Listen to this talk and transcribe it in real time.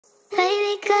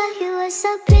Baby girl, you are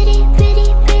so pretty,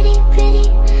 pretty, pretty, pretty.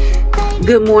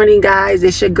 Good morning, guys.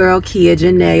 It's your girl Kia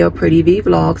Janae or Pretty V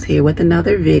Vlogs here with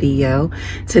another video.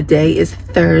 Today is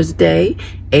Thursday,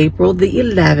 April the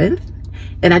 11th.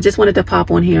 And I just wanted to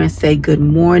pop on here and say good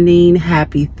morning,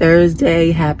 happy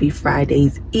Thursday, happy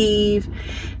Friday's Eve.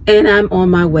 And I'm on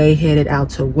my way headed out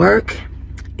to work.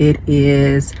 It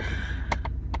is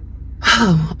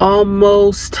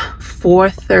almost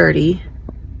 4:30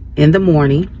 in the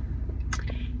morning.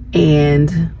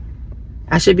 And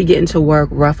I should be getting to work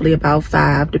roughly about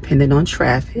 5, depending on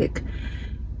traffic.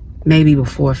 Maybe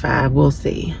before 5, we'll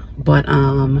see. But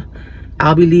I'll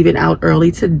be leaving out early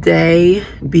today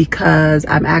because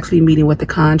I'm actually meeting with the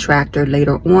contractor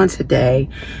later on today.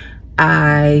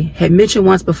 I had mentioned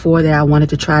once before that I wanted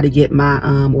to try to get my,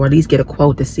 or at least get a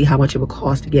quote to see how much it would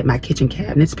cost to get my kitchen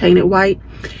cabinets painted white.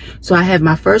 So I have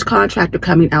my first contractor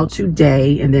coming out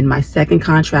today, and then my second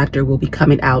contractor will be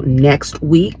coming out next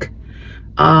week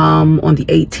on the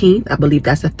 18th. I believe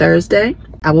that's a Thursday.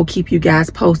 I will keep you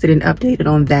guys posted and updated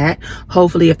on that.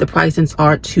 Hopefully, if the prices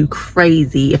aren't too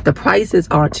crazy,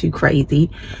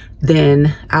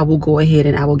 then I will go ahead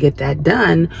and I will get that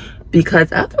done,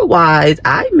 because otherwise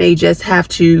I may just have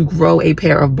to grow a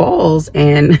pair of balls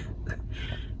and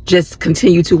just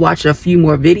continue to watch a few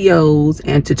more videos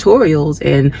and tutorials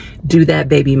and do that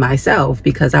baby myself,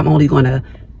 because I'm only going to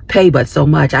pay but so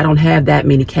much. I don't have that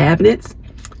many cabinets.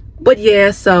 But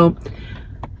yeah, so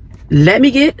let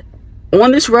me get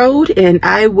on this road and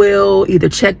I will either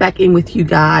check back in with you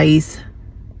guys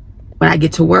when I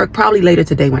get to work, probably later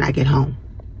today when I get home.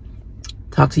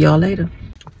 Talk to y'all later.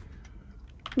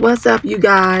 What's up, you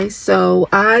guys? So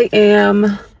I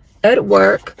am at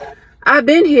work. I've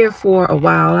been here for a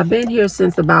while. I've been here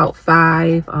since about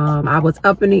 5. I was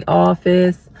up in the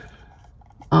office,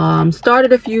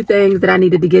 started a few things that I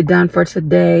needed to get done for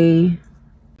today,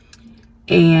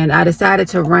 and I decided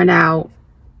to run out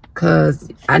because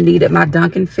I needed my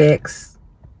Dunkin' fix.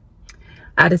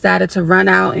 I decided to run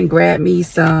out and grab me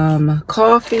some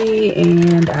coffee,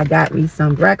 and I got me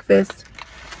some breakfast.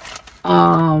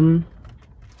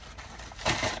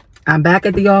 I'm back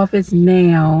at the office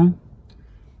now,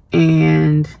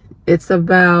 and it's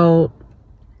about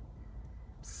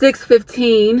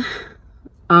 6:15.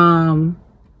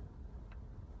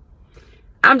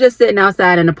 I'm just sitting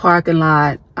outside in the parking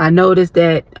lot. I noticed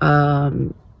that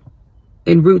en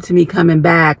route to me coming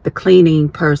back, the cleaning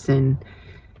person,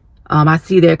 I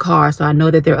see their car, so I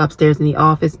know that they're upstairs in the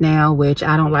office now, which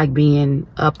I don't like being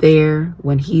up there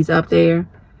when he's up there.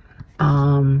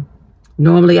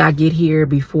 Normally I get here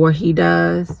before he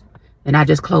does, and I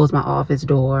just close my office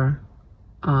door.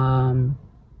 I'm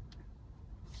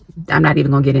not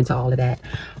even gonna get into all of that,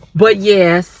 but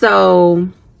yeah, so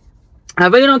I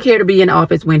really don't care to be in the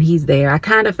office when he's there. I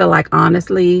kind of feel like,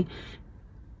 honestly,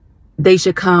 they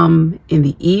should come in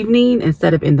the evening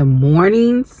instead of in the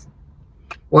mornings.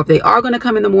 Or if they are going to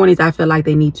come in the mornings, I feel like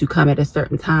they need to come at a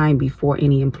certain time before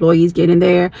any employees get in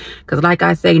there. Because like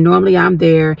I say, normally I'm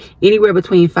there anywhere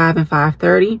between 5 and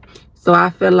 5:30. So I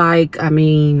feel like, I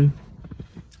mean,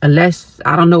 unless,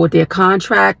 I don't know what their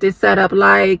contract is set up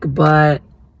like, but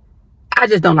I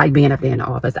just don't like being up there in the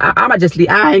office. I'ma just leave.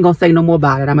 I ain't gonna say no more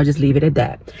about it. I'm gonna just leave it at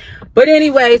that. But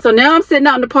anyway, so now I'm sitting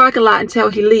out in the parking lot until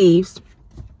he leaves,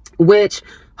 which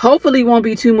hopefully won't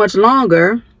be too much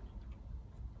longer.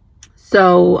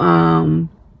 So,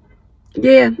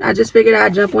 yeah, I just figured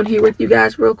I'd jump on here with you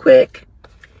guys real quick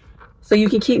so you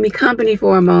can keep me company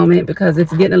for a moment, because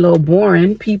it's getting a little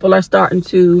boring. People are starting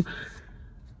to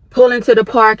pull into the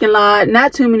parking lot.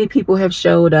 Not too many people have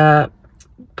showed up.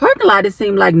 Parking lot, it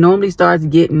seems like, normally starts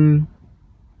getting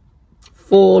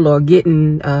full, or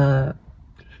getting,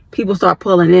 people start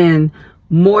pulling in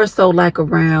more so like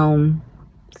around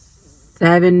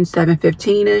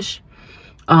 7:15-ish.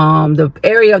 The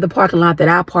area of the parking lot that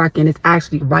I park in is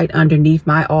actually right underneath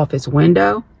my office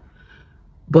window.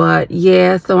 But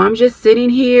yeah, so I'm just sitting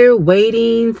here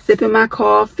waiting, sipping my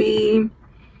coffee.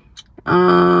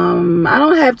 I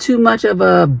don't have too much of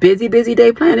a busy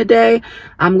day planned today.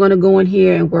 I'm going to go in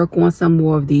here and work on some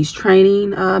more of these training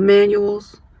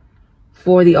manuals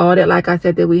for the audit, like I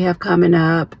said, that we have coming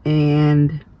up,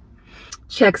 and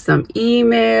check some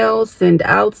emails, send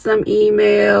out some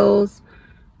emails.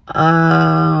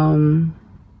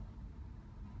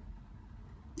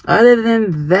 Other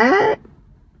than that,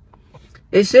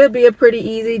 it should be a pretty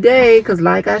easy day, because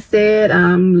like I said,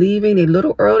 I'm leaving a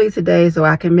little early today so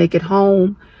I can make it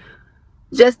home,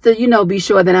 just to, you know, be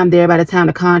sure that I'm there by the time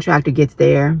the contractor gets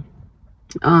there.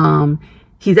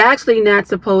 He's actually not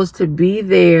supposed to be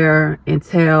there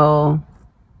until,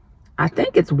 I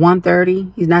think it's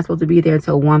 1:30. He's not supposed to be there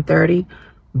until 1:30.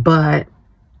 But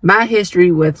my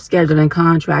history with scheduling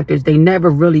contractors, they never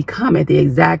really come at the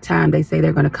exact time they say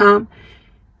they're going to come.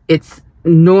 It's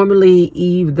normally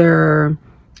either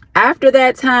after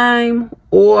that time,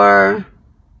 or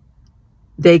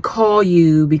they call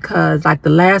you because, like the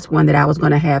last one that I was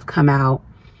going to have come out,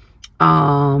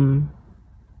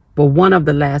 well, one of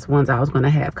the last ones I was going to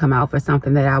have come out for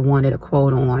something that I wanted a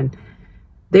quote on,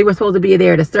 they were supposed to be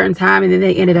there at a certain time, and then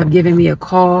they ended up giving me a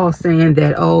call saying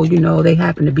that, oh, you know, they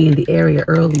happen to be in the area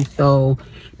early, so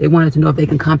they wanted to know if they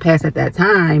can come past at that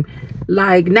time.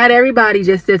 Like, not everybody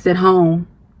just sits at home.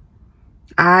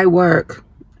 I work,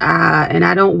 and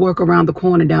I don't work around the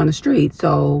corner down the street,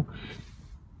 so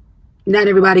not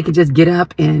everybody can just get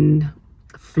up and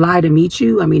fly to meet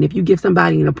you. I mean, if you give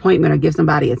somebody an appointment or give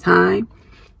somebody a time,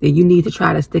 then you need to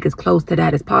try to stick as close to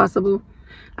that as possible.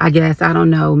 I guess, I don't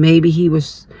know, maybe he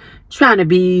was trying to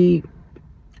be,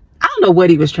 I don't know what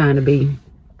he was trying to be.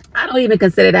 I don't even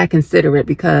consider that considerate,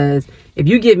 because if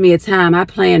you give me a time, I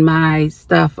plan my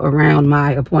stuff around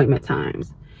my appointment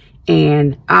times.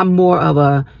 And I'm more of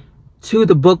a to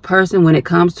the book person when it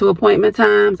comes to appointment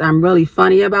times. I'm really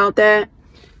funny about that.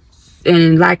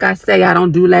 And like I say, I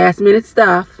don't do last minute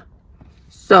stuff.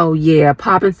 So yeah,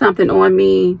 popping something on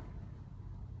me,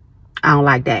 I don't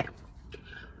like that.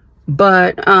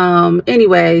 But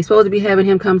anyway, supposed to be having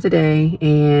him come today,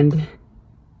 and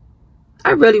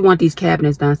I really want these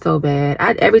cabinets done so bad.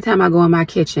 Every time I go in my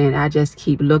kitchen, I just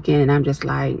keep looking, and I'm just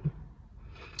like,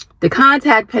 the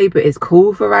contact paper is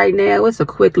cool for right now. It's a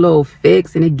quick little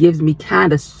fix, and it gives me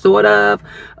kind of sort of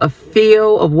a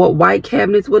feel of what white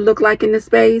cabinets would look like in the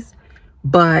space.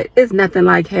 But it's nothing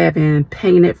like having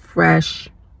painted, fresh,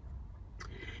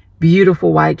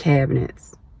 beautiful white cabinets.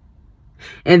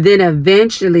 And then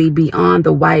eventually, beyond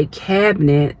the white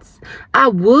cabinets, I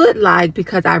would like,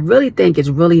 because I really think it's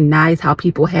really nice how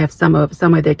people have some of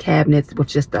their cabinets with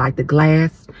just like the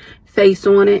glass face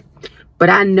on it. But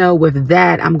I know with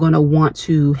that, I'm going to want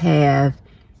to have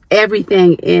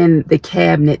everything in the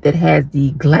cabinet that has the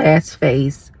glass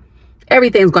face.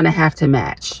 Everything's going to have to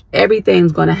match.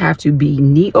 Everything's going to have to be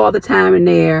neat all the time in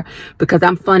there, because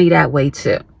I'm funny that way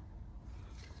too.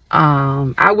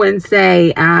 I wouldn't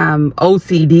say I'm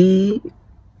OCD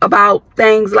about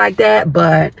things like that,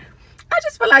 but I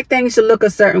just feel like things should look a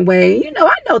certain way. You know,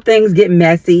 I know things get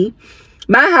messy.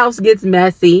 My house gets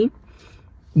messy.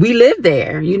 We live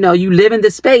there. You know, you live in the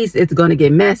space, it's going to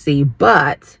get messy,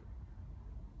 but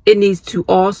it needs to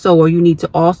also, or you need to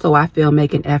also, I feel,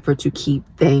 make an effort to keep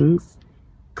things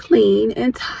clean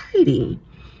and tidy.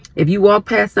 If you walk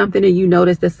past something and you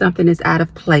notice that something is out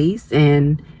of place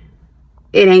and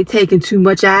it ain't taking too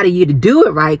much out of you to do it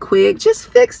right quick, just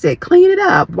fix it, clean it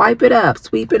up, wipe it up,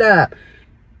 sweep it up,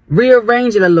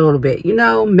 rearrange it a little bit. You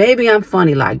know, maybe I'm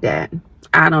funny like that.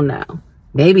 I don't know.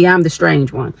 Maybe I'm the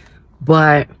strange one.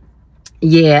 But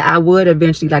yeah, I would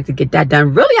eventually like to get that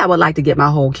done. Really, I would like to get my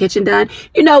whole kitchen done.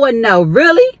 You know what? No,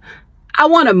 really, I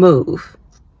want to move.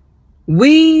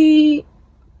 We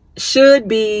should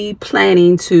be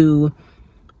planning to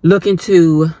look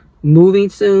into moving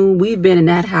soon. We've been in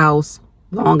that house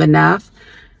long enough.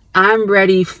 I'm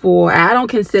ready for, I don't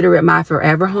consider it my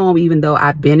forever home, even though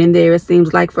I've been in there, it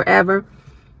seems like forever.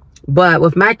 But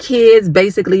with my kids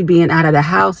basically being out of the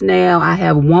house now, I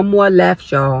have one more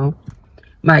left, y'all.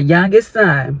 My youngest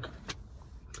son.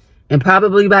 And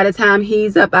probably by the time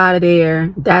he's up out of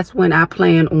there, that's when I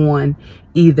plan on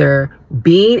either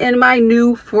being in my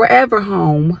new forever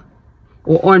home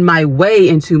or on my way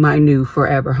into my new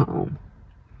forever home.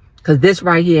 Because this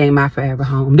right here ain't my forever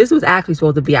home. This was actually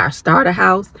supposed to be our starter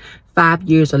house, 5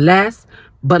 years or less.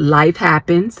 But life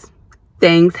happens.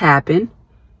 Things happen.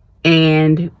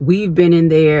 And we've been in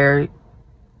there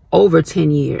over 10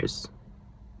 years.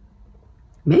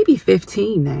 Maybe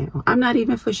 15 now. I'm not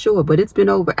even for sure. But it's been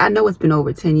over. I know it's been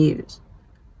over 10 years.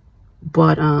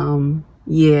 But,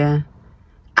 yeah.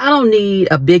 I don't need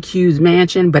a big, huge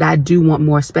mansion. But I do want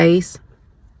more space.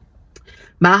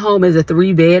 My home is a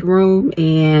 3-bedroom,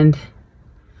 and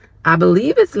I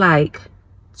believe it's like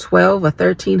 12 or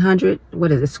 1,300,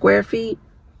 what is it, square feet?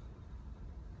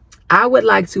 I would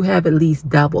like to have at least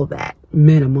double that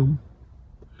minimum.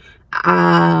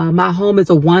 My home is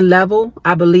a 1 level,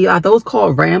 I believe. Are those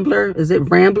called Rambler? Is it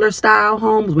Rambler style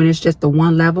homes when it's just the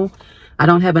 1 level? I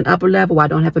don't have an upper level. I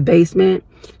don't have a basement.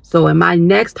 So in my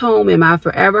next home, in my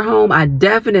forever home, I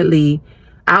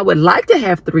would like to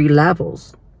have 3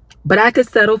 levels. But I could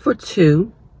settle for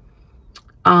 2.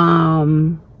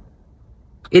 I'm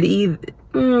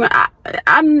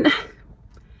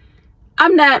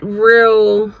not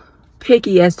real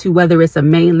picky as to whether it's a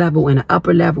main level and an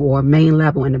upper level or a main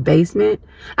level in the basement.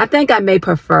 I think I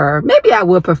maybe I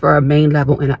would prefer a main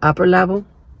level and an upper level.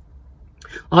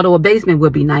 Although a basement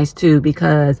would be nice too,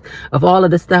 because of all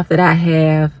of the stuff that I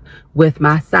have with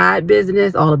my side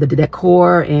business, all of the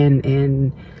decor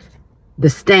and the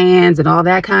stands and all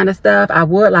that kind of stuff. I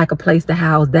would like a place to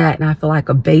house that. And I feel like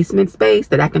a basement space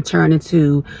that I can turn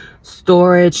into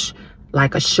storage,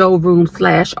 like a showroom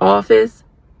 / office.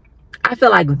 I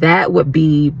feel like that would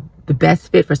be the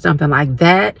best fit for something like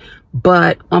that.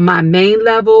 But on my main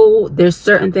level, there's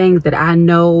certain things that I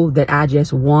know that I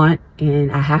just want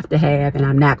and I have to have, and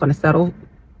I'm not going to settle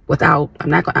without, I'm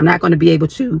not going to be able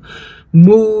to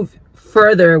move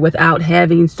further without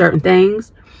having certain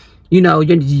things. You know,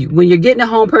 when you're getting a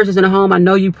home purchase in a home, I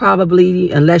know you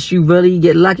probably, unless you really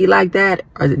get lucky like that,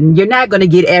 you're not going to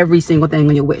get every single thing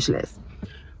on your wish list.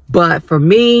 But for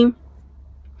me,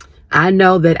 I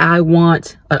know that I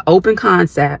want an open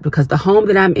concept, because the home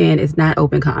that I'm in is not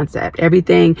open concept.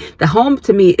 Everything, the home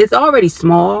to me, it's already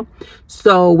small.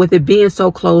 So with it being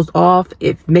so closed off,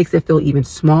 it makes it feel even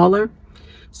smaller.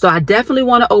 So I definitely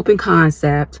want an open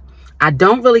concept. I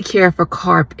don't really care for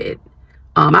carpet.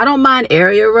 I don't mind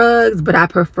area rugs, but I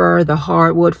prefer the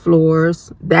hardwood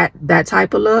floors, that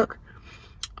type of look.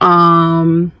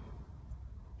 I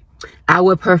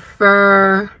would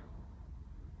prefer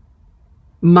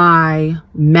my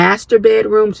master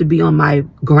bedroom to be on my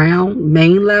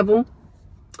main level.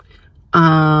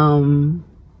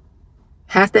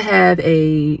 Has to have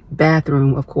a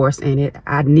bathroom, of course, in it.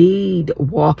 I need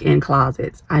walk-in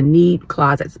closets. I need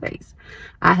closet space.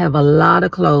 I have a lot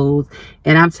of clothes,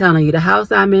 and I'm telling you, the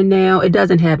house I'm in now, it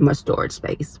doesn't have much storage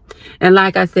space. And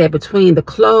like I said, between the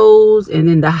clothes and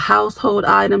then the household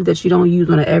items that you don't use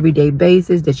on an everyday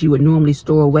basis, that you would normally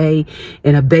store away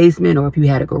in a basement, or if you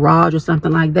had a garage or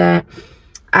something like that,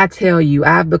 I tell you,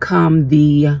 I've become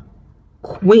the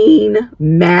queen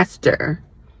master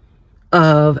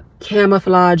of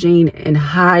camouflaging and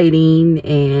hiding.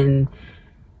 And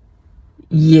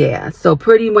yeah, so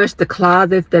pretty much the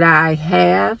closets that I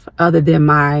have, other than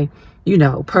my, you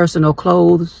know, personal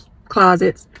clothes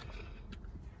closets,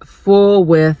 full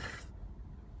with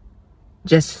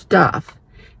just stuff.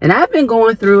 And I've been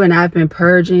going through and I've been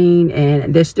purging,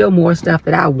 and there's still more stuff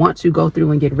that I want to go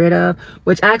through and get rid of,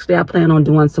 which actually I plan on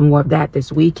doing some more of that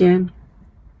this weekend.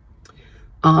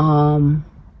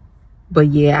 But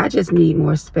yeah, I just need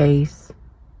more space,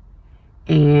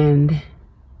 and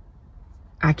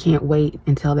I can't wait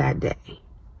until that day.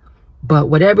 But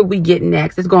whatever we get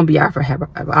next, it's going to be our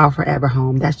forever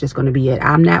home. That's just going to be it.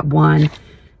 I'm not one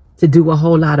to do a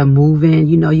whole lot of moving.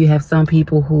 You know, you have some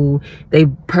people who, they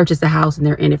purchase a house and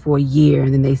they're in it for a year,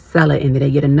 and then they sell it, and then they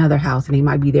get another house, and they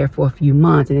might be there for a few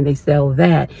months, and then they sell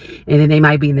that, and then they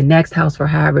might be in the next house for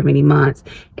however many months.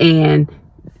 And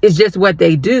it's just what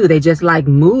they do. They just like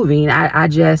moving. I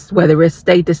just, whether it's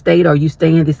state to state or you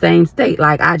stay in the same state,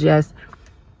 like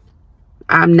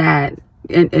I'm not,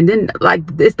 and then like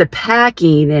it's the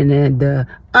packing and then the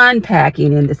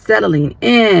unpacking and the settling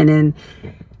in. And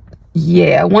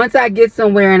yeah, once I get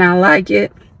somewhere and I like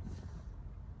it,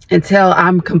 until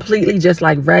I'm completely just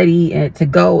like ready to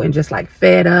go and just like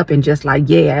fed up and just like,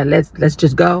 yeah, let's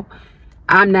just go.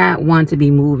 I'm not one to be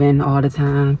moving all the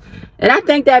time. And I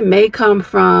think that may come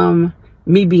from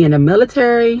me being a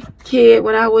military kid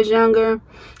when I was younger.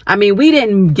 I mean, we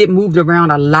didn't get moved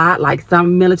around a lot like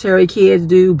some military kids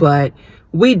do, but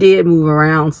we did move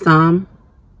around some.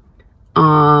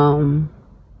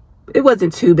 It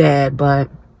wasn't too bad, but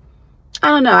I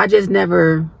don't know. I just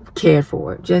never cared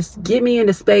for it. Just get me in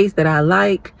the space that I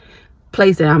like,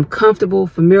 place that I'm comfortable,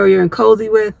 familiar, and cozy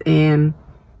with, and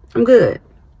I'm good.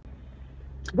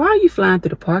 Why are you flying through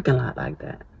the parking lot like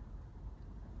that?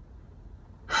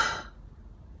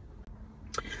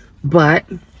 But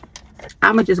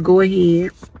I'm going to just go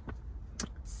ahead,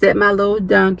 set my little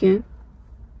Dunkin'.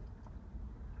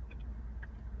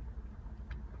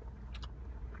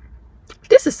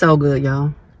 This is so good,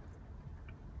 y'all.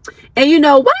 And you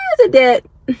know, why is it that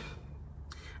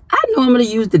I normally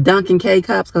use the Dunkin'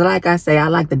 K-Cups? Because like I say, I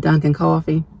like the Dunkin'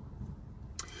 coffee.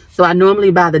 So I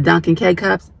normally buy the Dunkin'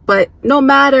 K-Cups. But no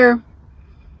matter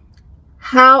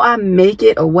how I make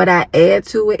it or what I add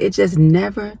to it, it just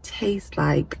never tastes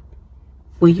like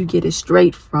when you get it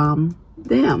straight from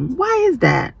them. Why is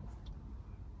that?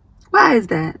 Why is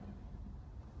that?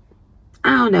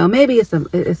 I don't know. Maybe it's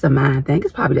a mind thing.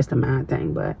 It's probably just a mind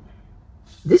thing, but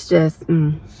this just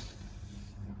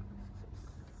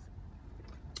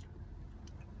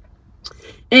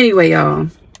Anyway, y'all,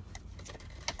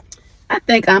 I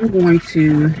think I'm going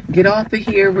to get off of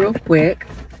here real quick,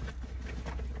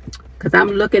 because I'm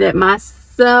looking at my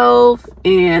myself,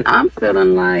 and I'm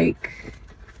feeling like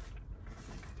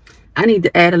I need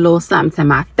to add a little something to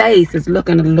my face. It's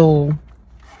looking a little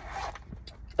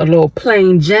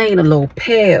plain Jane, a little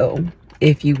pale,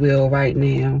 if you will, right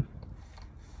now.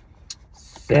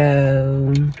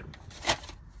 So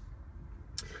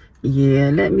yeah,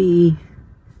 let me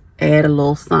add a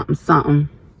little something.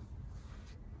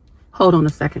 Hold on a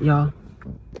second, y'all.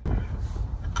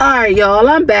 All right, y'all,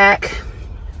 I'm back.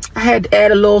 I had to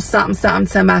add a little something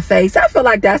to my face. I feel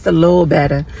like that's a little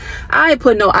better. I ain't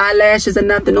put no eyelashes or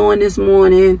nothing on this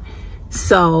morning.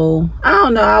 So, I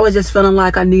don't know. I was just feeling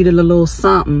like I needed a little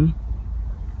something.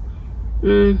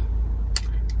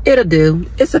 It'll do.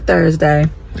 It's a Thursday.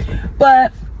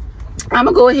 But I'm going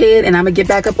to go ahead and I'm going to get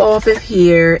back up off of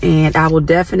here. And I will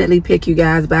definitely pick you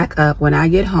guys back up when I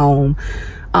get home.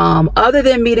 Other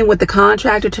than meeting with the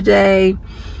contractor today,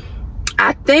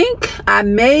 I think I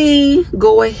may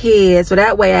go ahead, so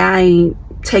that way I ain't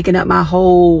taking up my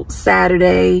whole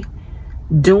Saturday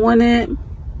doing it.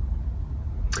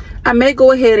 I may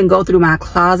go ahead and go through my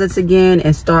closets again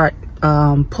and start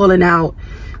pulling out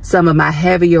some of my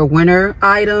heavier winter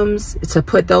items to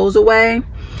put those away.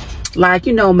 Like,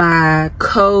 you know, my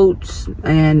coats,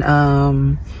 and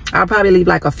I'll probably leave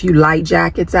like a few light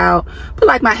jackets out. But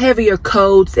like my heavier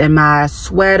coats and my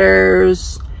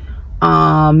sweaters,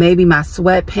 maybe my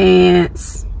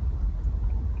sweatpants,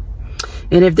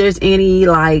 and if there's any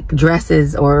like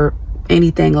dresses or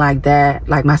anything like that,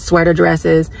 like my sweater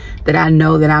dresses that I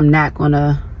know that I'm not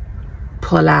gonna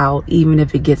pull out, even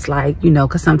if it gets like, you know,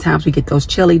 because sometimes we get those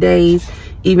chilly days.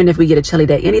 Even if we get a chilly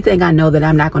day, anything I know that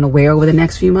I'm not going to wear over the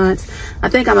next few months, I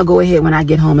think I'm gonna go ahead when I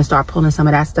get home and start pulling some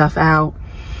of that stuff out.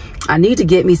 I need to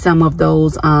get me some of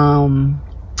those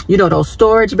you know, those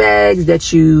storage bags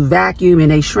that you vacuum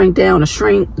and they shrink down, the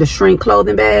shrink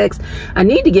clothing bags. I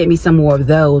need to get me some more of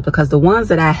those, because the ones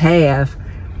that I have,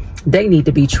 they need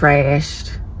to be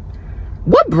trashed.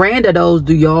 What brand of those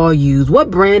do y'all use? What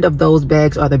brand of those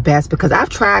bags are the best? Because I've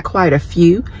tried quite a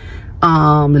few.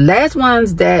 The last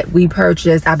ones that we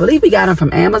purchased, I believe we got them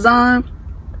from Amazon,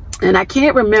 and I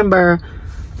can't remember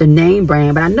the name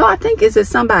brand, but I think it's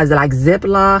somebody's like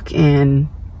Ziploc, and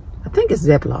I think it's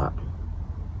Ziploc.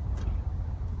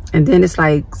 And then it's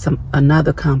like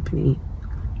another company,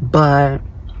 but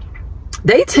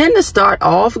they tend to start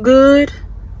off good,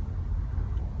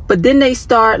 but then they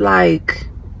start like,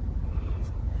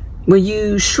 when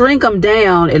you shrink them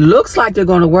down, it looks like they're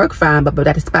going to work fine, but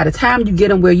by the time you get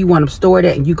them where you want them stored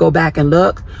at and you go back and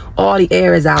look, all the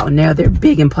air is out and now they're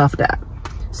big and puffed up.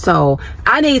 So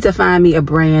I need to find me a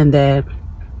brand that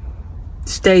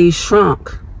stays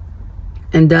shrunk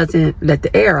and doesn't let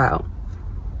the air out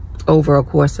over a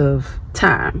course of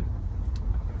time.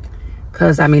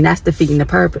 Because, I mean, that's defeating the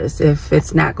purpose. If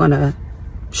it's not going to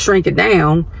shrink it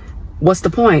down, what's the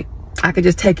point? I could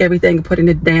just take everything and put it in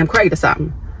a damn crate or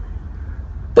something.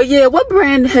 But yeah, what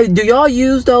brand do y'all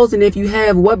use those? And if you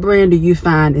have, what brand do you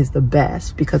find is the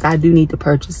best? Because I do need to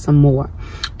purchase some more.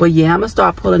 But yeah, I'm gonna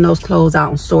start pulling those clothes out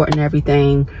and sorting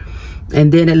everything.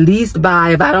 And then at least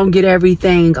by, if I don't get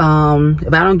everything, if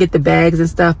I don't get the bags and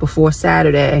stuff before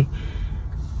Saturday,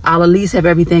 I'll at least have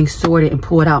everything sorted and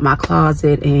pulled out my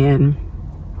closet, and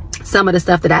some of the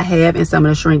stuff that I have and some of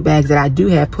the shrink bags that I do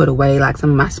have put away, like some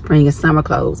of my spring and summer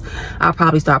clothes, I'll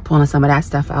probably start pulling some of that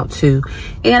stuff out too.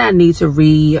 And I need to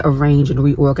rearrange and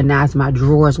reorganize my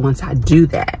drawers once I do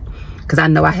that, because I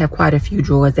know I have quite a few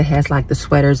drawers that has like the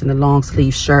sweaters and the long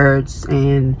sleeve shirts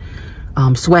and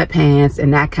sweatpants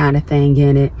and that kind of thing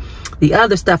in it. The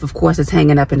other stuff, of course, is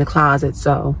hanging up in the closet.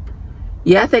 So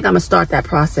yeah, I think I'm gonna start that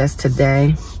process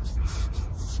today.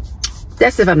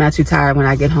 That's if I'm not too tired when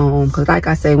I get home. Because like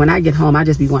I say, when I get home, I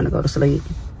just be wanting to go to sleep.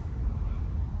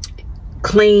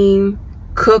 Clean,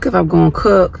 cook if I'm going to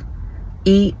cook,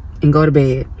 eat, and go to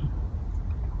bed.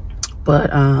 But,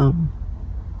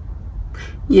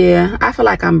 yeah, I feel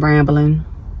like I'm rambling.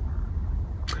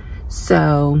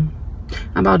 So,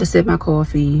 I'm about to sip my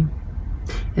coffee.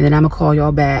 And then I'm going to call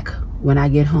y'all back when I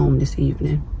get home this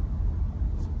evening.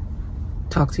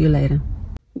 Talk to you later.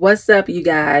 What's up, you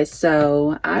guys?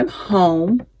 So I'm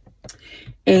home,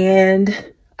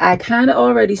 and I kind of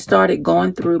already started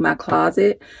going through my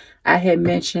closet. I had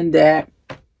mentioned that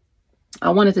I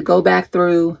wanted to go back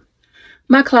through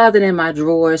my closet and my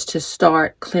drawers to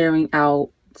start clearing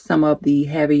out some of the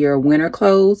heavier winter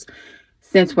clothes,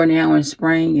 since we're now in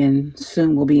spring and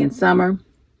soon we'll be in summer.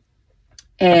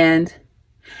 And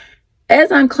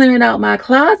as I'm clearing out my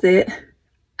closet,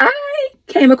 I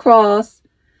came across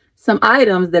some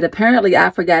items that apparently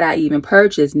I forgot I even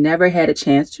purchased, never had a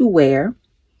chance to wear,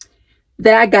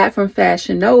 that I got from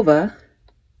Fashion Nova.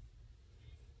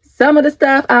 Some of the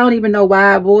stuff, I don't even know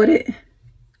why I bought it.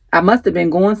 I must have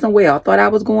been going somewhere. I thought I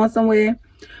was going somewhere.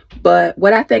 But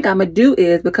what I think I'm going to do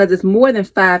is, because it's more than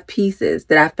 5 pieces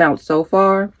that I found so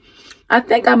far, I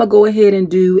think I'm going to go ahead and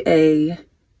do a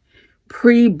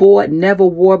pre-bought, never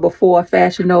wore before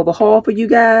Fashion Nova haul for you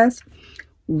guys.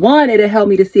 One, it'll help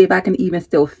me to see if I can even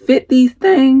still fit these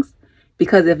things.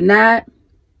 Because if not,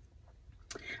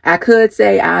 I could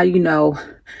say, you know,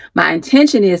 my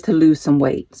intention is to lose some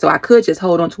weight. So I could just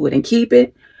hold on to it and keep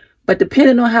it. But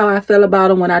depending on how I feel about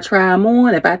them when I try them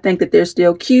on, if I think that they're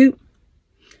still cute,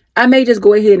 I may just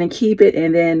go ahead and keep it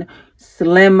and then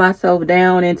slim myself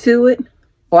down into it.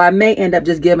 Or I may end up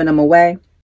just giving them away.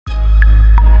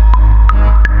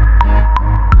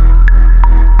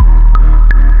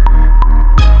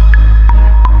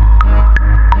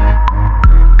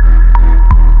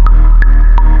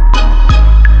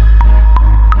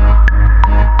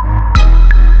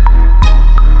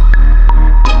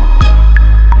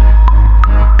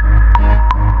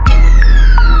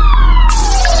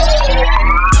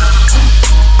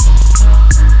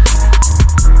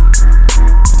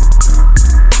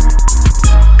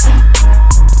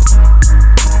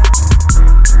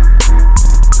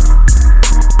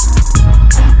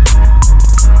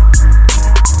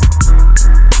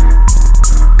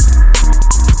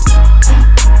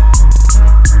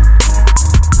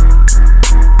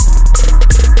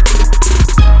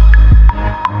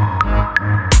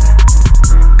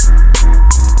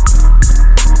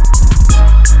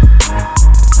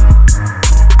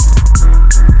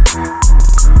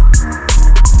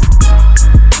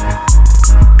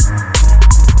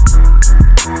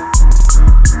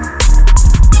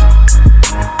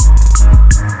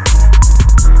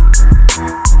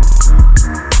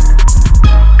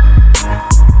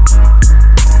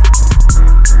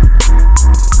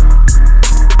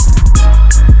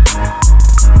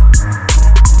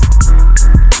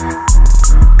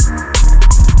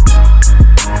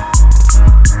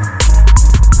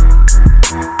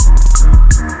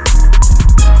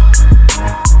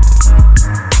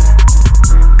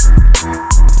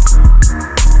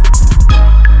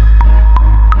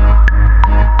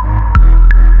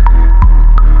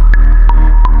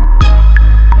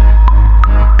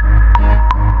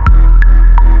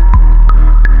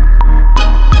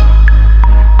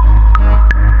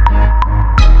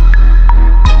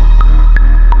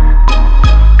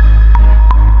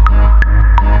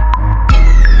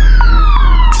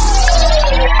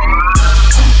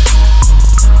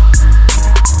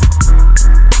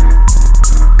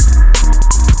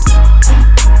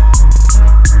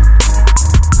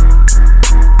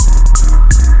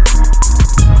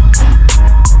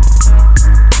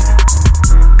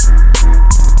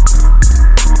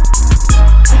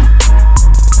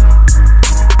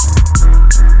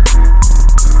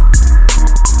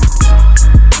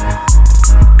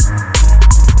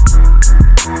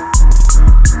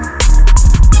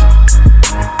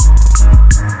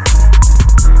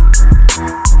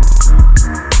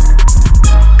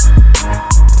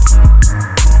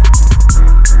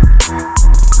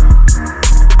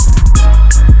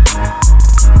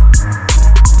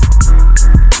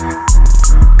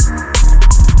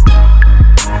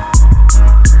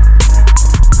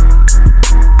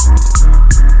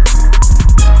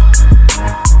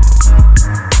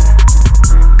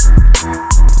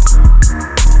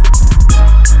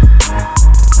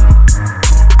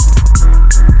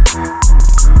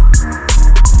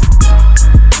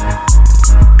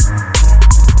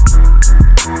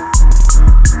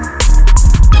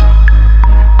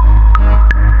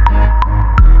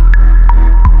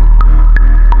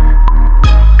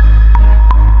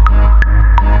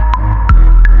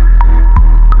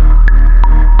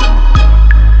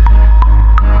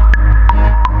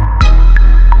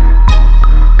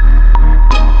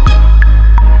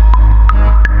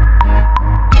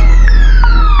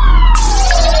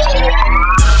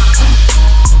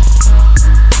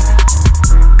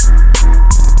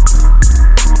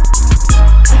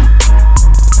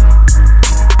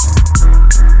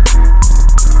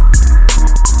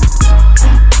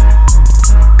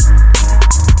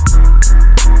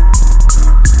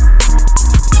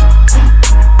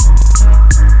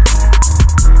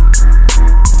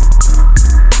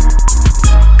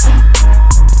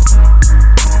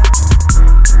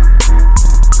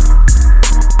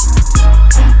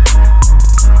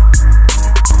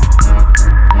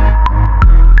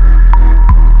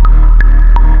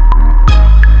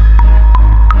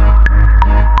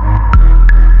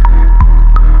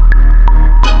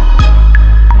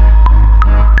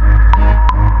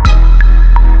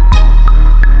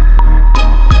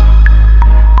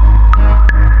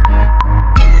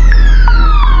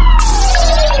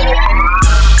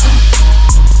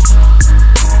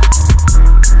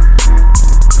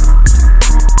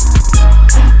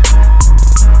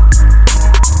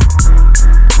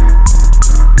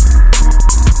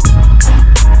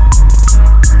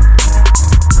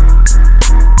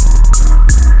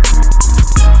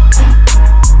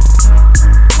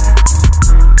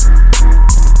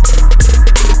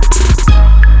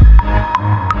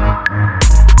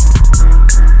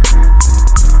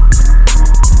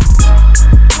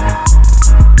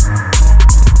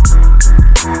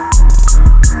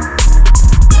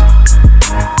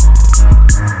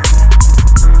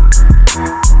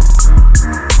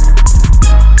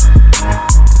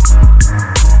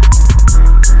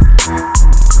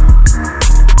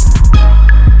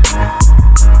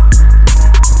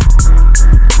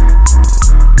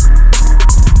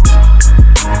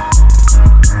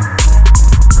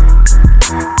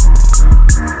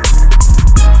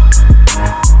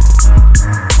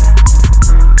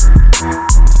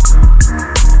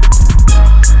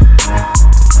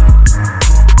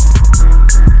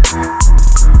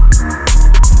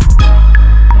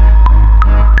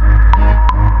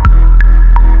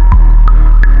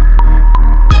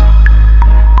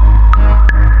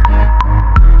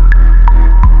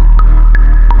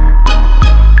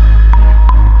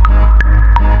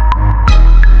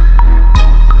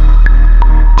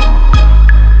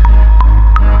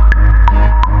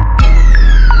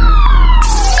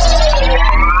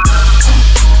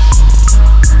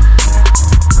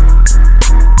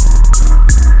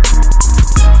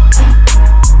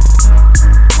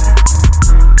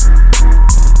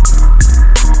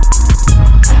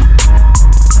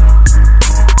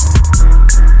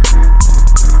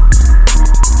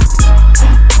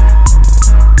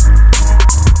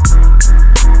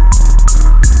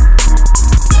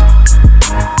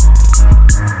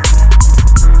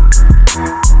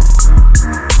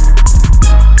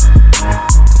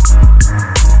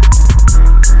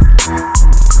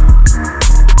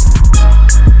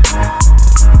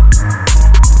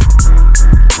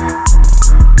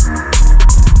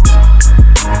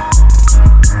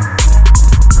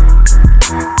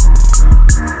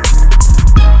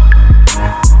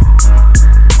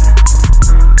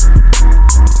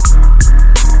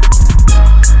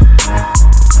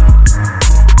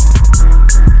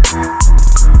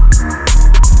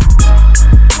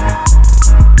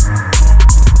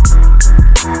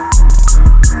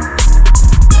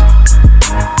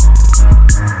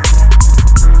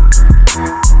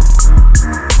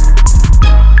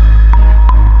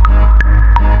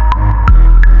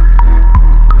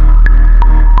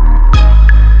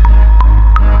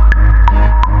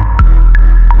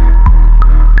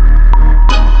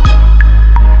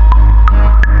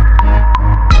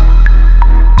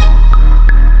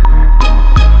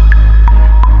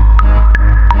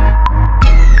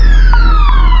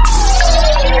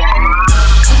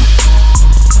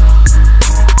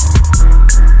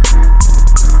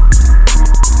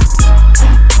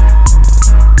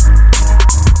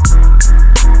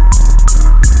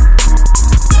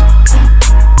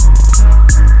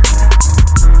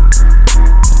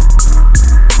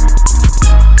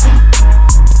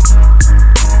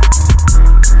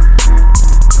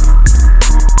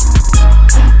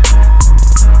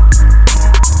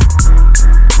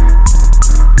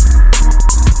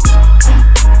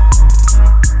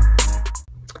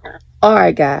 All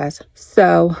right, guys.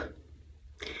 So,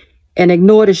 and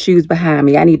ignore the shoes behind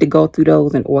me. I need to go through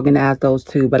those and organize those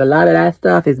too. But a lot of that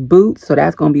stuff is boots, so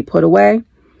that's going to be put away.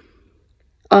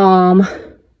 So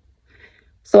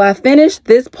I finished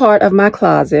this part of my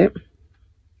closet.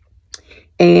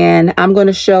 And I'm going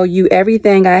to show you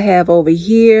everything I have over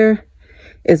here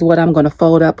is what I'm going to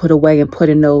fold up, put away, and put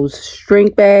in those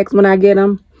shrink bags when I get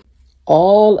them.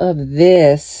 All of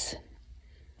this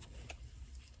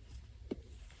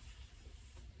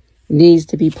needs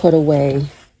to be put away.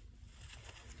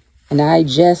 And I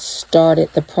just started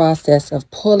the process of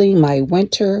pulling my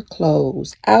winter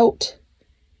clothes out.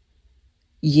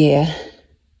 Yeah,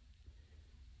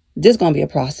 this is going to be a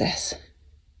process.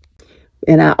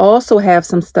 And I also have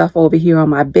some stuff over here on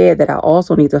my bed that I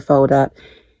also need to fold up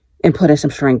and put in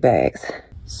some shrink bags.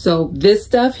 So this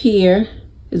stuff here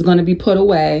is going to be put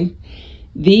away.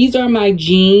 These are my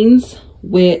jeans,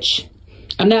 which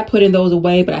I'm not putting those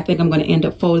away, but I think I'm going to end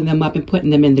up folding them up and putting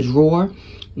them in the drawer.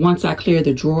 Once I clear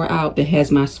the drawer out that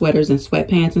has my sweaters and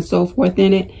sweatpants and so forth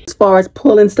in it. As far as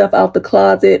pulling stuff out the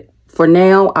closet, for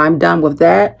now, I'm done with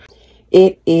that.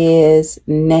 It is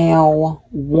now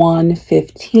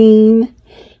 1:15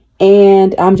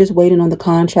 and I'm just waiting on the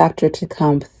contractor to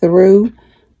come through.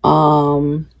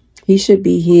 He should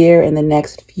be here in the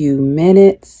next few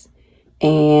minutes.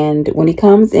 And when he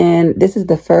comes in, this is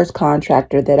the first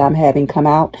contractor that I'm having come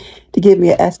out to give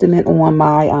me an estimate on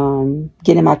my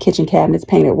getting my kitchen cabinets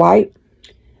painted white.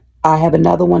 I have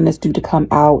another one that's due to come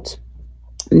out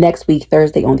next week,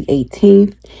 Thursday on the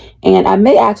 18th. And I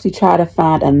may actually try to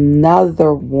find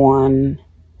another one,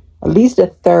 at least a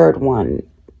third one.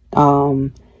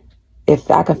 If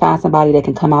I can find somebody that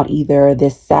can come out either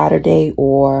this Saturday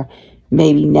or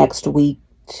maybe next week,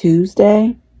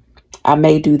 Tuesday, I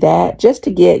may do that just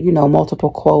to get, you know, multiple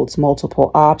quotes,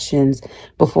 multiple options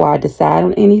before I decide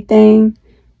on anything.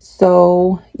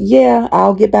 So yeah,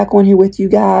 I'll get back on here with you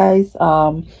guys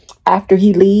after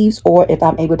he leaves, or if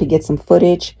I'm able to get some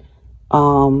footage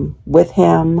with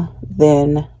him,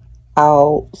 then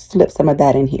I'll slip some of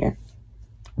that in here.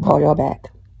 Call y'all back.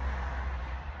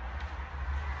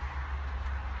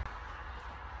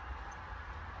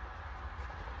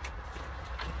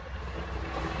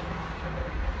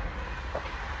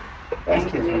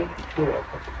 Thank you.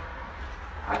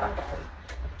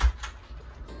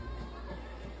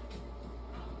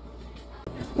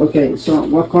 Okay, so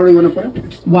what color you want to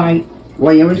put? White.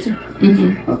 White everything?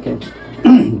 Mm-hmm. Okay.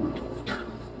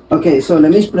 Okay, so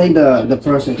let me explain the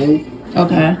process, okay?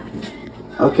 Okay.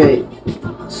 Okay,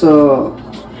 so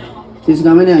this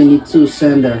government I need to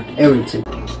send her everything.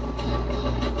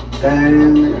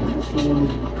 And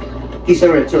this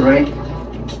everything, right?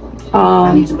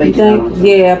 I need to bake it down.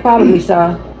 Yeah, probably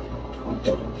so.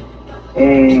 Okay.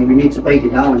 And we need to bake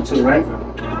it down too, right?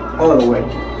 All the way.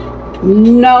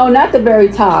 No, not the very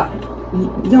top.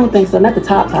 You don't think so? Not the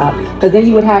top, because then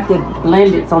you would have to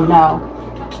blend it. So no,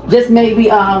 just maybe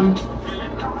up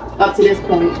to this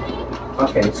point.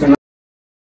 Okay, so.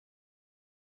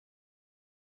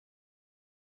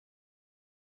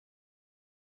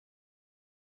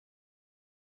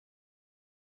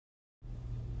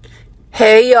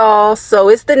 Hey y'all, so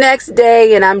it's the next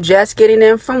day and I'm just getting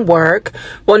in from work.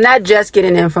 Well, not just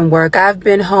getting in from work. I've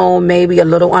been home maybe a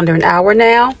little under an hour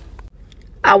now.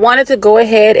 I wanted to go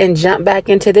ahead and jump back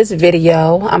into this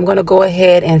video. I'm going to go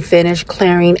ahead and finish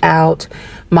clearing out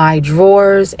my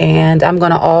drawers, and I'm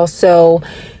going to also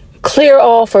clear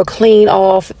off or clean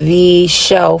off the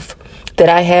shelf that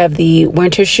I have the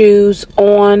winter shoes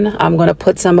on. I'm going to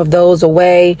put some of those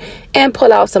away and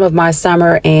pull out some of my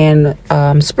summer and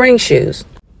spring shoes.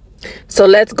 So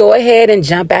let's go ahead and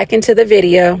jump back into the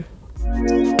video.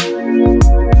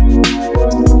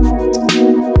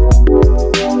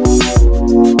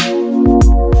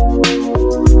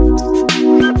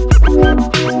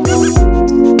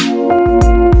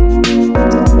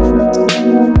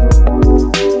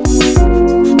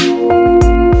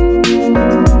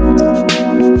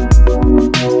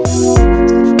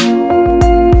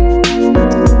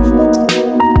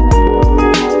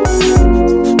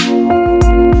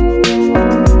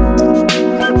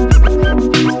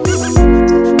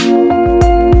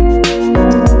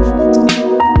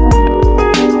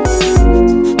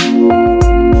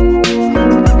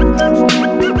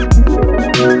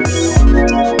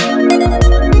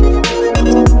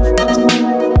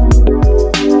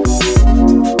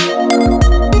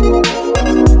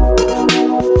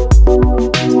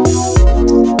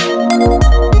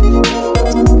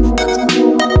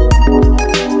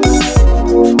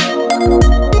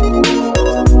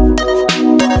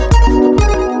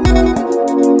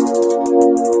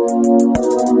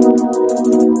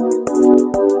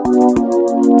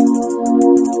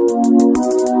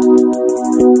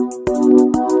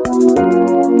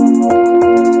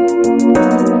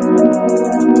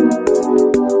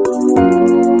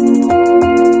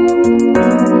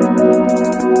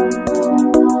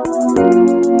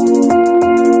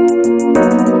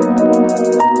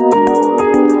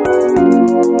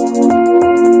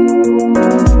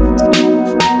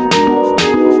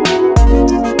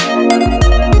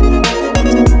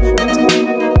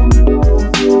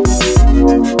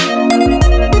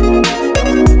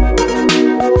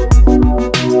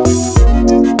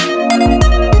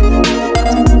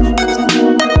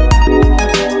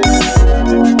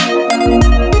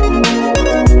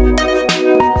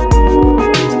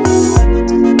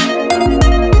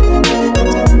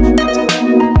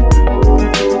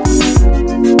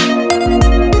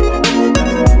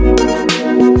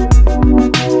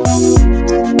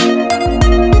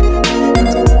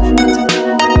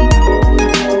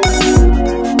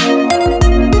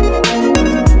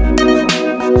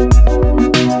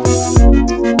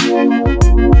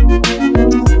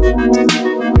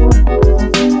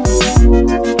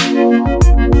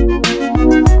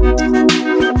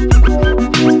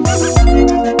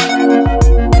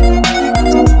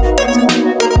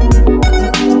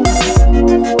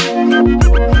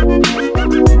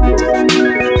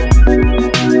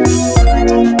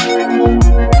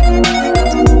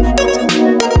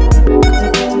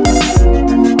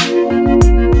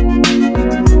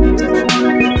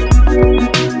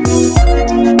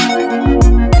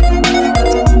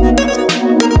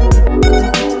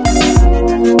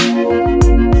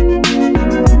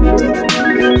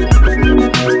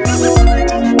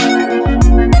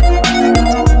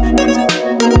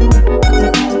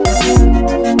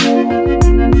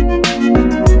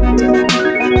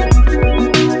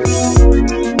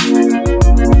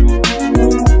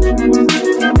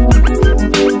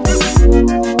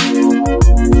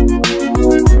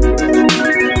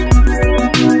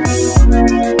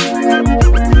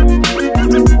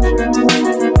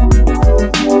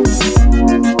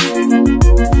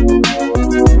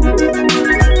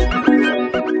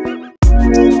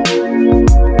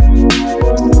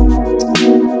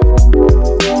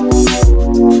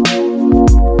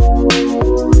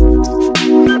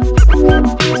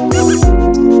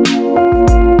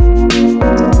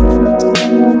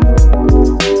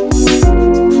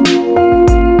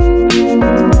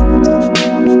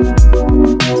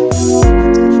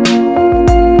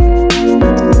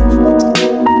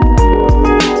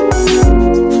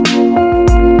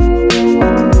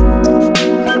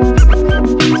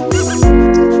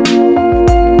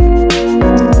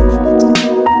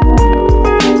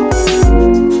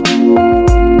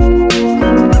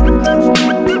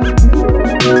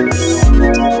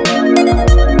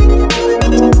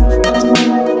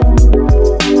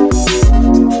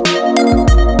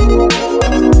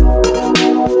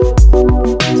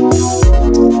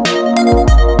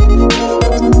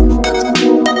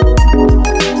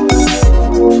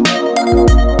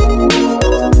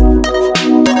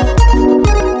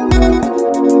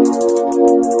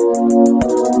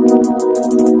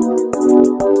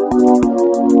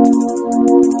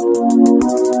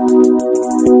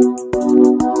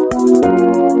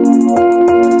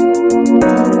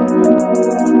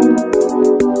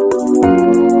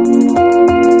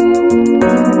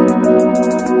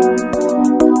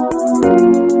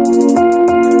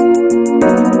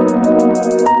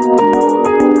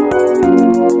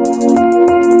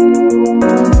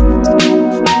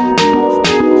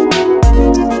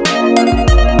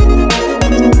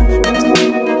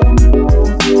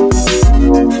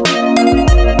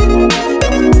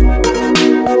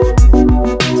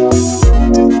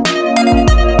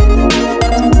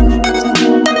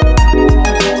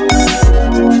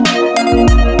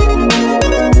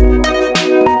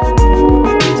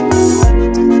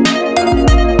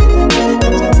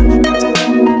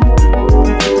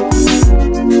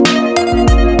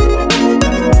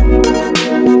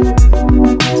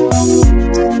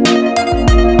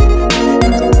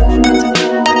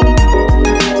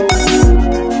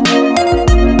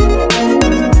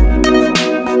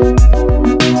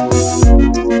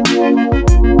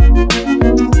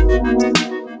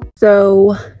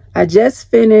 I just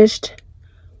finished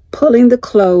pulling the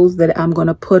clothes that I'm going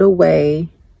to put away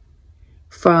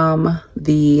from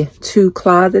the 2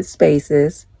 closet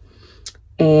spaces,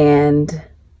 and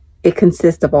it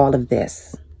consists of all of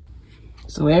this.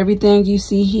 So everything you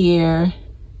see here,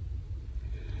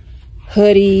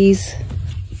 hoodies,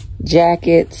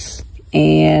 jackets,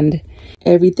 and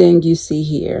everything you see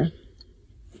here.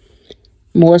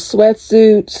 More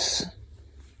sweatsuits,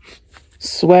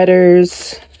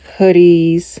 sweaters,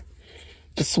 hoodies,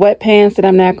 the sweatpants that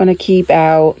I'm not going to keep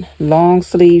out, long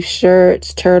sleeve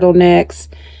shirts, turtlenecks.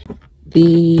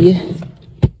 The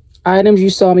items you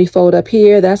saw me fold up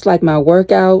here, that's like my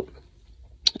workout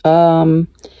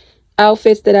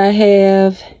outfits that I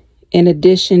have, in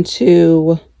addition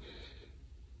to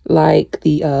like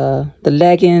the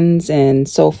leggings and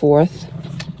so forth.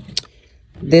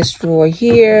 This drawer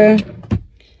here,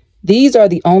 these are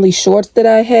the only shorts that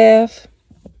I have,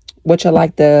 which are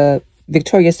like the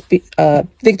Victoria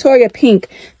Pink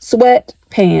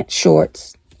sweatpants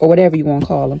shorts, or whatever you want to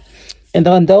call them. And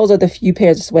then those are the few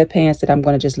pairs of sweatpants that I'm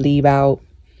going to just leave out.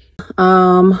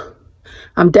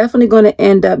 I'm definitely going to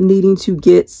end up needing to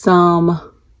get some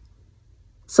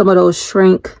of those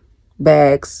shrink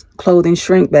bags, clothing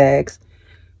shrink bags,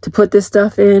 to put this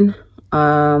stuff in.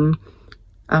 I'm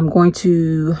going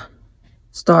to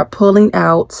start pulling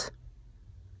out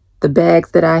the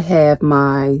bags that I have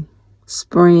my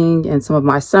spring and some of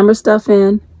my summer stuff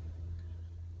in.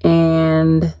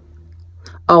 And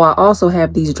oh, I also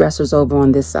have these dressers over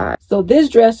on this side. So this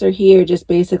dresser here just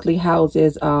basically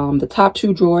houses, the top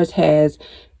 2 drawers has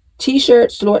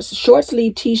t-shirts, short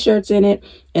sleeve t-shirts in it,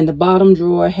 and the bottom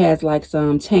drawer has like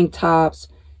some tank tops,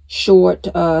 short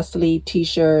sleeve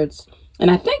t-shirts,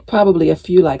 and I think probably a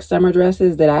few like summer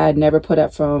dresses that I had never put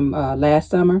up from last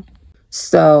summer.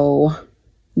 So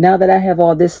now that I have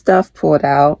all this stuff pulled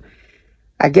out,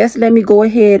 I guess let me go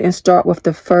ahead and start with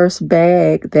the first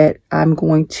bag that I'm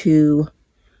going to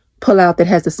pull out that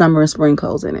has the summer and spring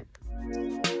clothes in it.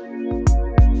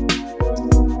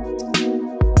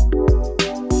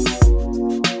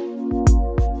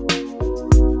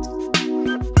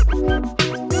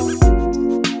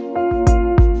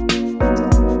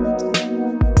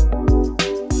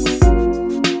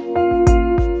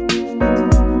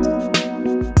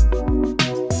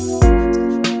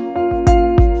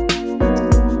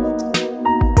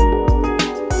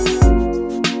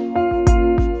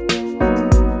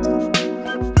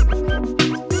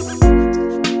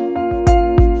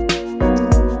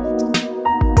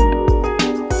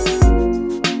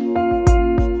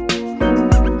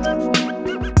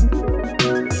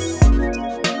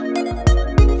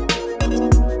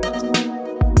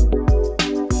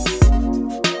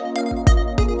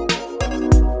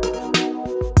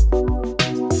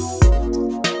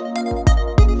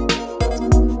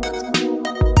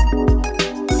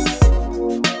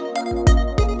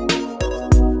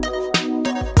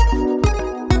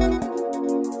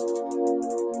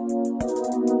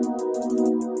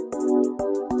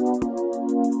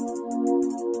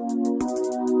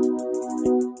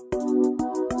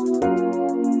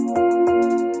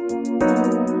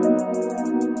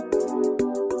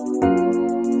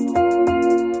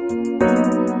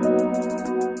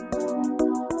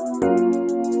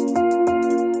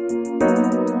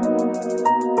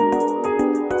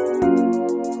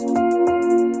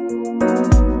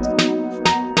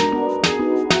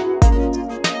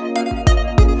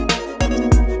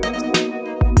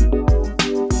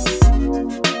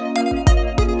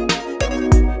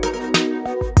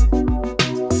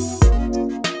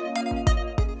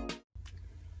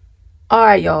 All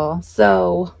right, y'all.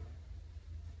 So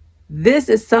this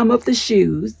is some of the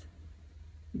shoes.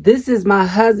 This is my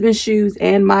husband's shoes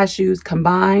and my shoes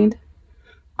combined.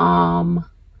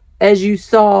 As you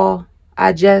saw,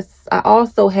 I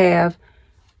also have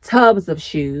tubs of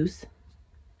shoes.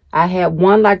 I have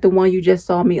one like the one you just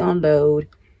saw me unload.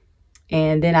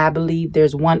 And then I believe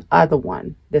there's one other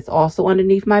one that's also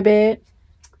underneath my bed.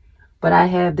 But I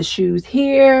have the shoes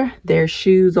here. There's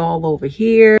shoes all over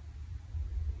here.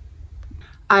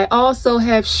 I also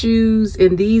have shoes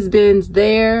in these bins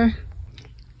there.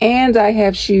 And I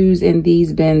have shoes in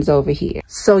these bins over here.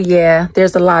 So yeah,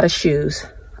 there's a lot of shoes.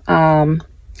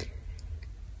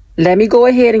 Let me go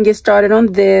ahead and get started on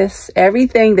this.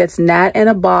 Everything that's not in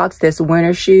a box, that's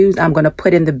winter shoes, I'm going to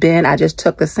put in the bin I just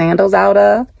took the sandals out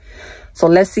of. So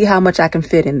let's see how much I can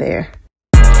fit in there.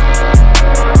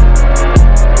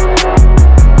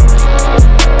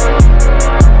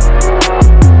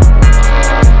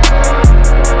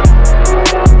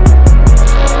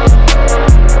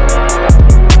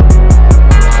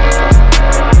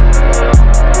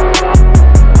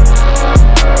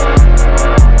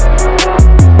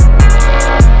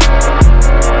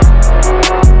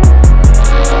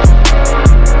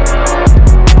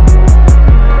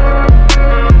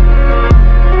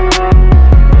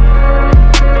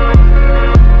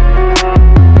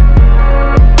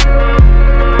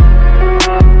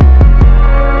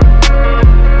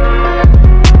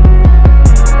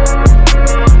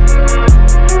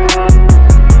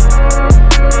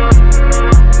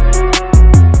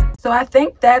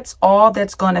 think that's all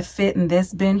that's going to fit in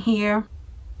this bin here.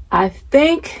 I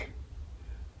think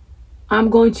I'm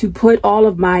going to put all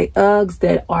of my Uggs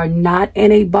that are not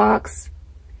in a box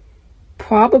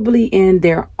probably in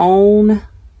their own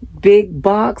big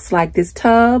box like this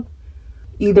tub.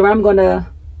 Either I'm going to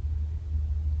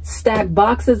stack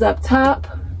boxes up top,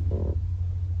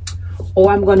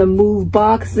 or I'm going to move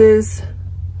boxes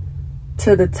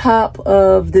to the top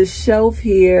of the shelf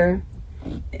here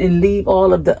and leave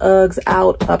all of the Uggs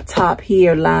out up top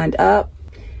here lined up.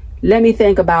 Let me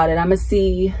think about it. I'm going to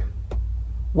see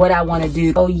what I want to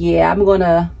do. Oh yeah, I'm going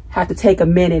to have to take a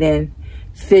minute and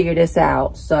figure this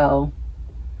out. So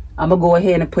I'm going to go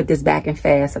ahead and put this back in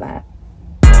Fast Lap.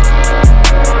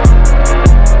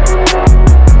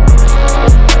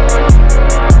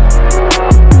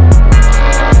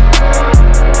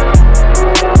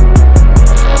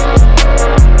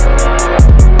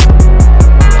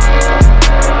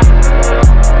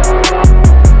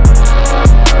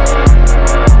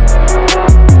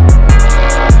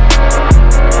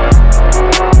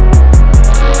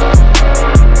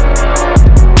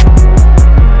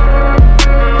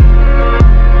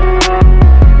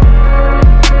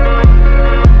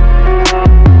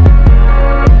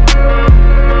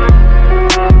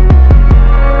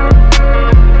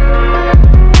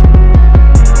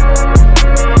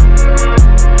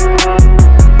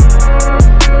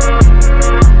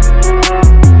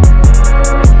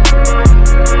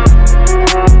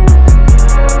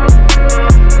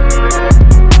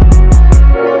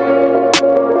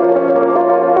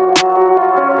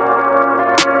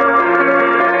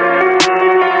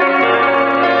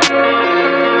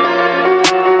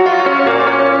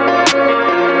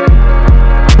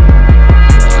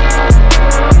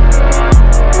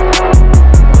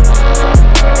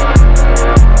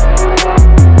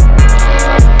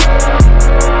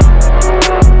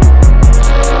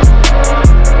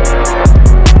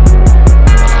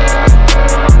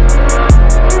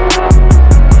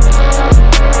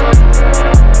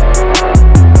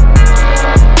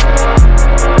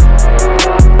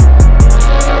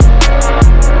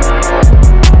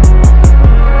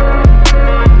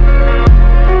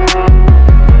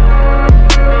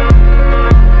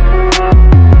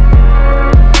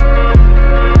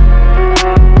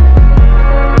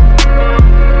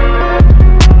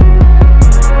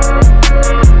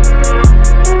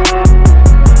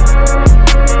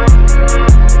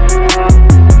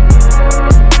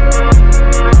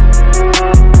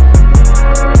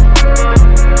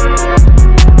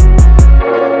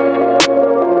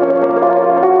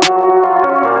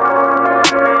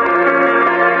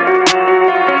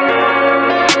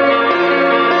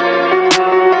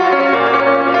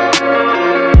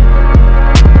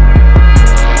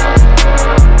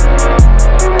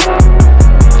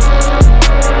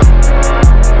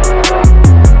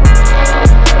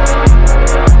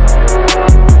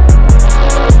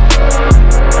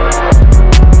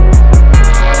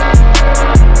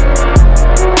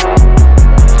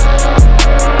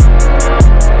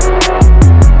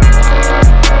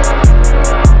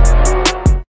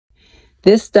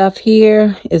 This stuff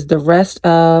here is the rest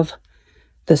of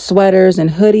the sweaters and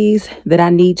hoodies that I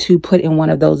need to put in one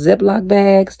of those Ziploc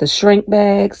bags, the shrink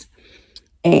bags.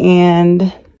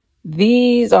 And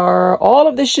these are all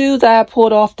of the shoes I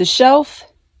pulled off the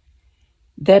shelf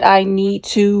that I need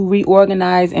to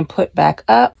reorganize and put back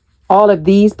up. All of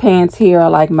these pants here are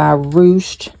like my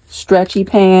ruched stretchy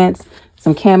pants,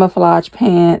 some camouflage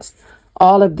pants.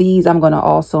 All of these I'm going to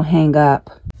also hang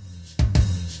up.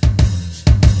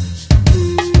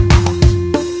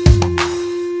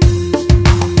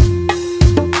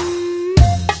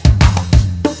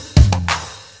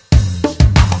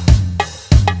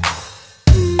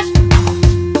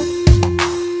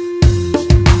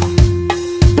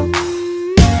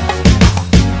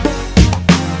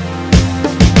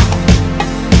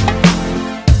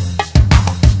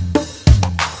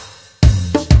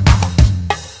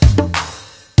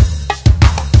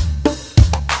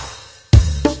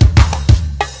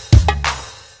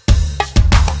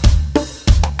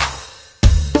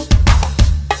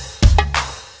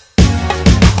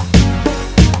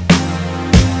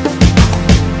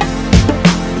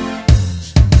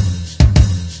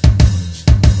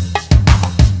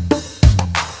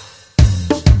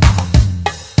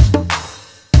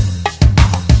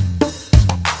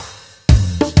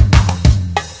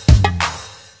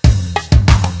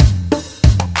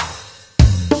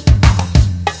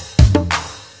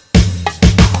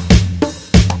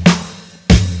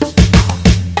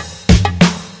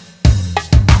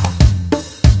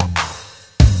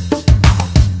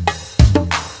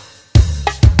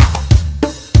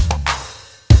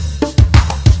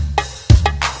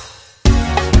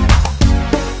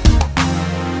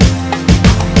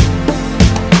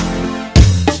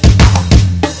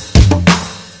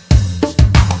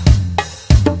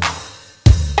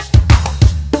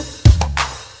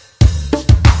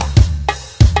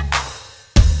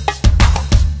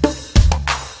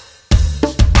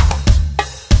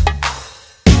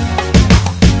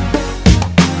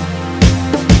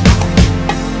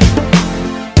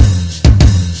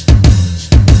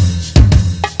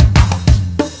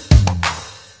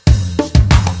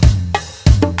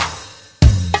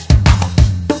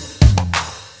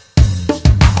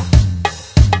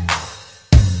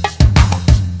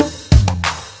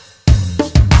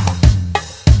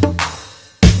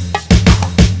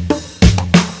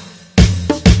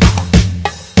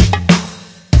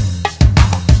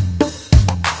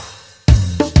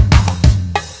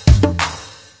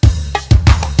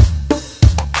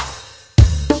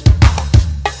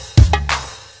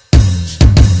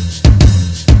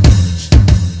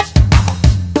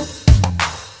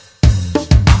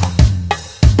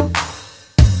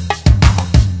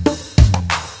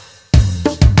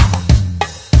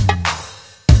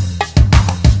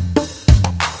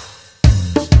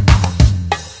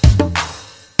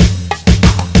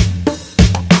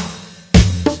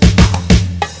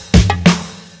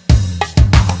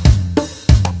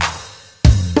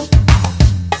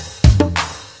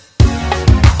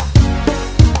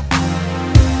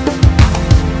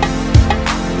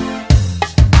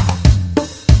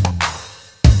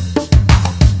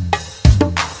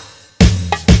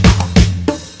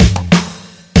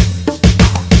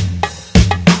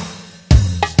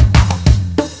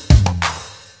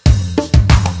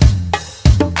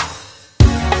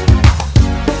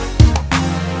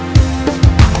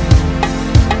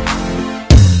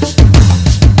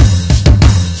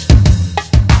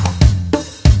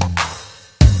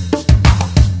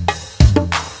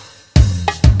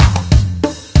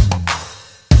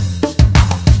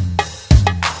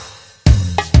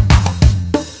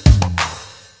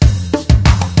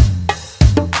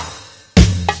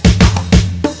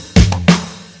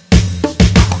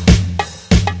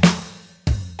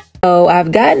 So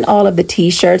I've gotten all of the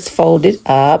t-shirts folded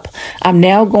up. I'm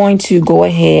now going to go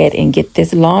ahead and get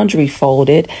this laundry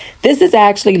folded. This is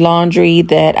actually laundry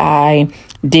that I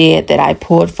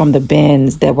pulled from the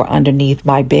bins that were underneath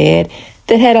my bed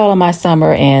that had all of my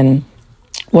summer and,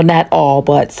 well, not all,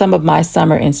 but some of my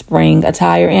summer and spring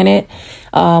attire in it.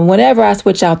 Whenever I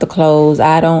switch out the clothes,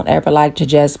 I don't ever like to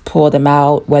just pull them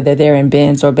out, whether they're in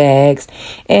bins or bags,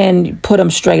 and put them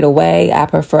straight away. I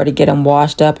prefer to get them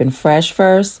washed up and fresh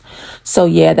first. So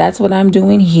yeah, that's what I'm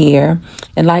doing here.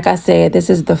 And like I said, this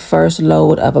is the first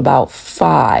load of about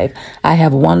 5. I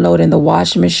have 1 load in the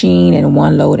washing machine and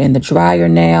 1 load in the dryer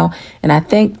now. And I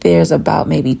think there's about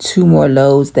maybe 2 more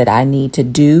loads that I need to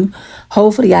do.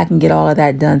 Hopefully I can get all of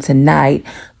that done tonight.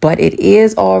 But it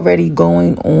is already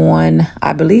going on,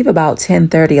 I believe, about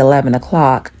 10:30, 11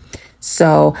 o'clock.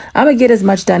 So I'm going to get as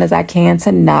much done as I can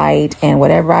tonight. And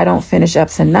whatever I don't finish up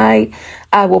tonight,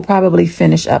 I will probably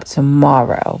finish up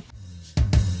tomorrow.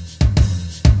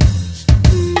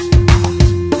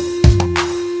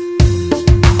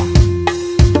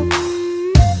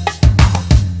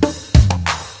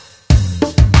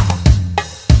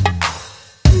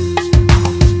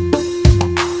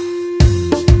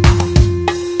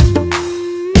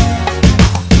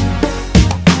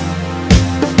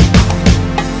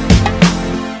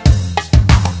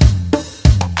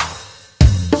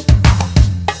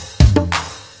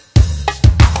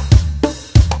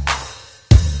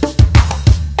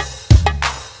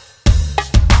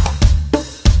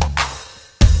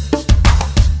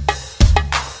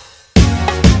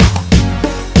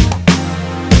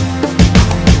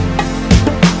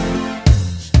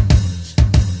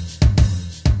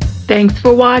 Thanks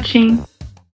for watching.